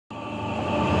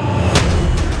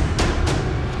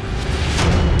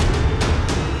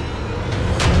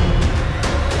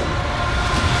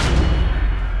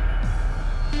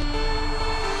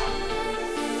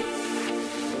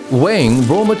Weighing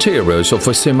raw materials of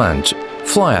cement,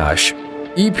 fly ash,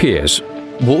 EPS,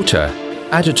 water,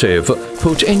 additive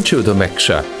put into the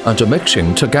mixer and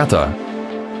mixing together.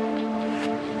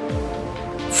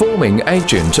 Forming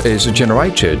agent is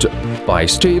generated by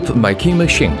steep making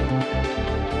machine.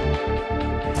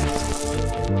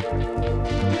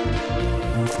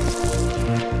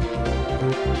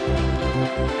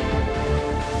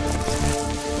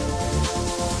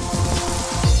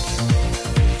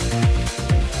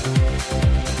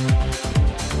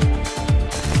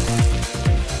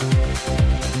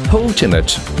 Holding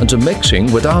it and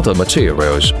mixing with other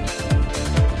materials.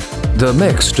 The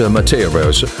mixed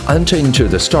materials enter into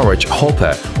the storage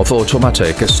hopper of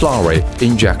automatic slurry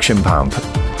injection pump,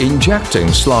 injecting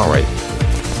slurry.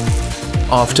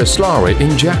 After slurry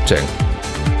injecting,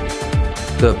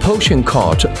 the pushing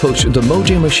cart pushes the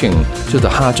molding machine to the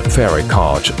hot ferry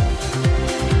cart.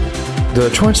 The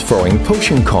transferring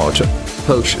pushing cart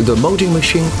push the molding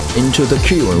machine into the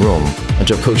curing room and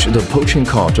push the pushing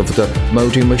cart of the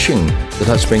molding machine that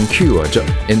has been cured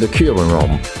in the curing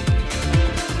room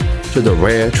to the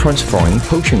rear transferring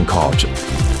pushing cart.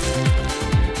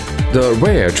 The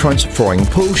rear transferring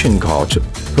pushing cart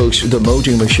push the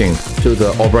molding machine to the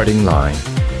operating line.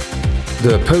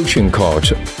 The pushing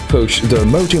cart push the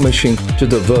molding machine to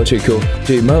the vertical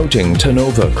demolding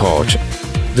turnover cart.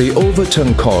 The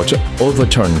overturn cart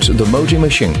overturns the molding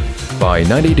machine by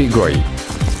 90 degrees.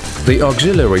 The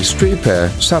auxiliary stripper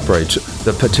separates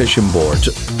the partition board.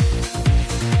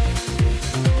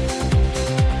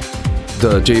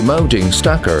 The demolding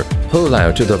stacker pull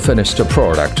out the finished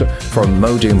product from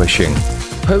molding machine,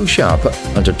 push up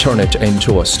and turn it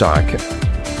into a stack.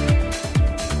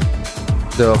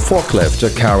 The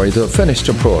forklift carry the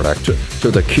finished product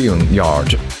to the queuing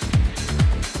yard.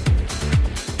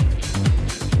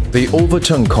 The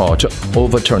overturn cart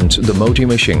overturns the molding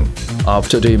machine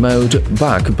after demold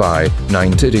back by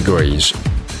 90 degrees.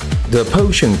 The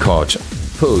pushing cart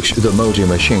push the molding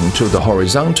machine to the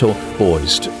horizontal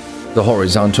hoist. The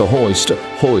horizontal hoist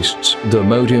hoists the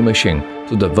molding machine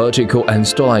to the vertical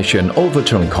installation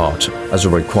overturn cart as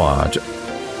required.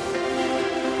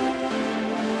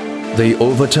 The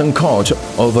overturn cart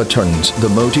overturns the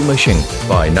molding machine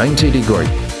by 90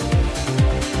 degrees.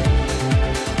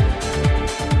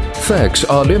 Fix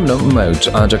aluminum mold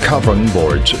and covering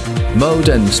board. Mold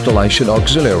installation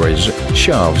auxiliaries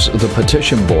shoves the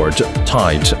partition board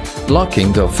tight,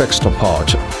 locking the fixed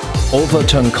part.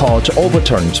 Overturn cart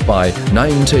overturns by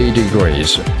 90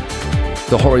 degrees.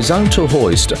 The horizontal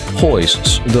hoist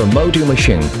hoists the molding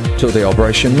machine to the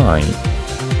operation line.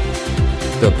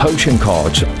 The pushing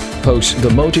cart pushes the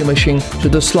molding machine to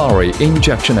the slurry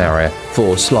injection area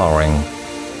for slurring.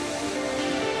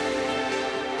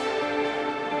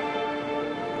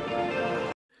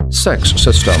 Six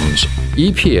systems: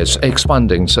 EPS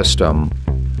expanding system,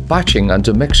 batching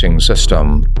and mixing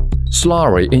system,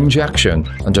 slurry injection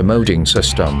and molding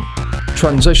system,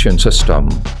 transition system,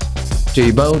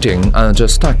 demolding and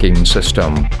stacking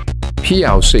system,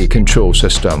 PLC control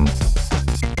system.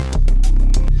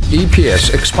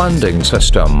 EPS expanding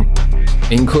system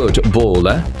include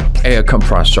boiler, air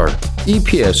compressor,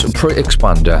 EPS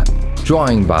pre-expander,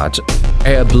 drying bed,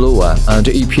 air blower and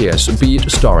EPS bead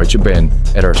storage bin,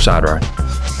 etc.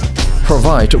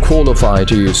 Provide qualified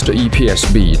used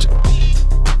EPS bead.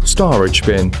 Storage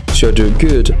bin should do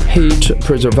good heat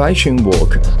preservation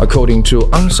work according to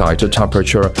on-site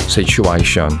temperature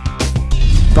situation.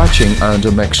 Batching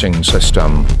and mixing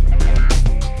system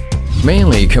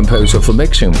mainly composed of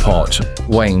mixing pot,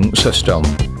 weighing system,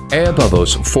 air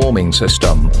bubbles forming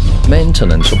system,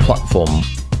 maintenance platform,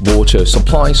 water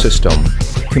supply system,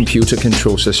 computer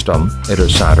control system,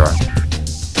 etc.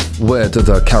 With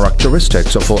the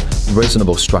characteristics of a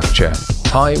reasonable structure,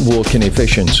 high working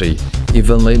efficiency,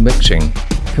 evenly mixing,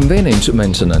 convenient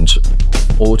maintenance,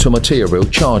 auto material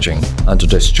charging and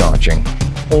discharging,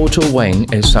 auto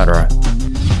weighing, etc.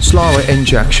 Slurry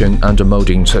injection and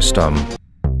molding system.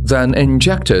 Then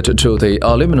injected to the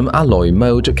aluminum alloy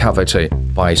mold cavity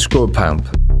by screw pump.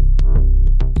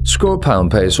 Screw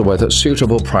pump is with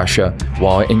suitable pressure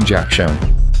while injection.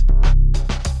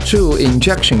 Two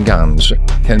injection guns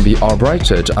can be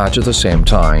operated at the same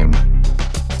time,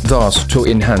 thus to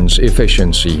enhance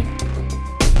efficiency.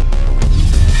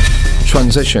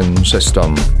 Transition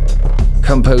system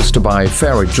composed by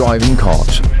ferry driving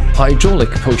cart, hydraulic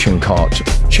pushing cart,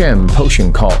 chain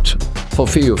pushing cart,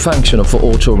 fulfill function of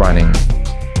auto running,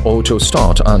 auto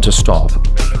start and stop,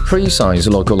 precise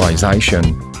localization,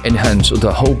 enhance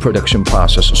the whole production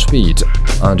process speed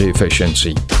and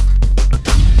efficiency.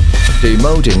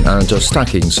 Demolding and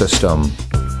stacking system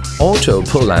Auto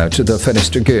pull out the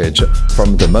finished goods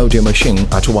from the molding machine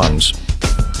at once.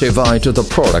 Divide the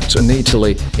products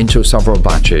neatly into several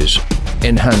batches.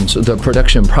 Enhance the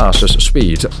production process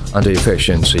speed and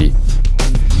efficiency.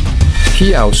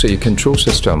 PLC control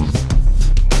system.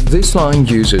 This line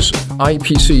uses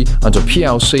IPC and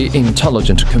PLC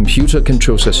intelligent computer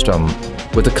control system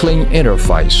with a clean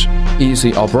interface,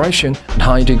 easy operation, and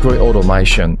high degree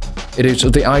automation. It is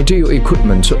the ideal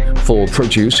equipment for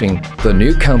producing the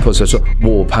new composite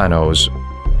wall panels.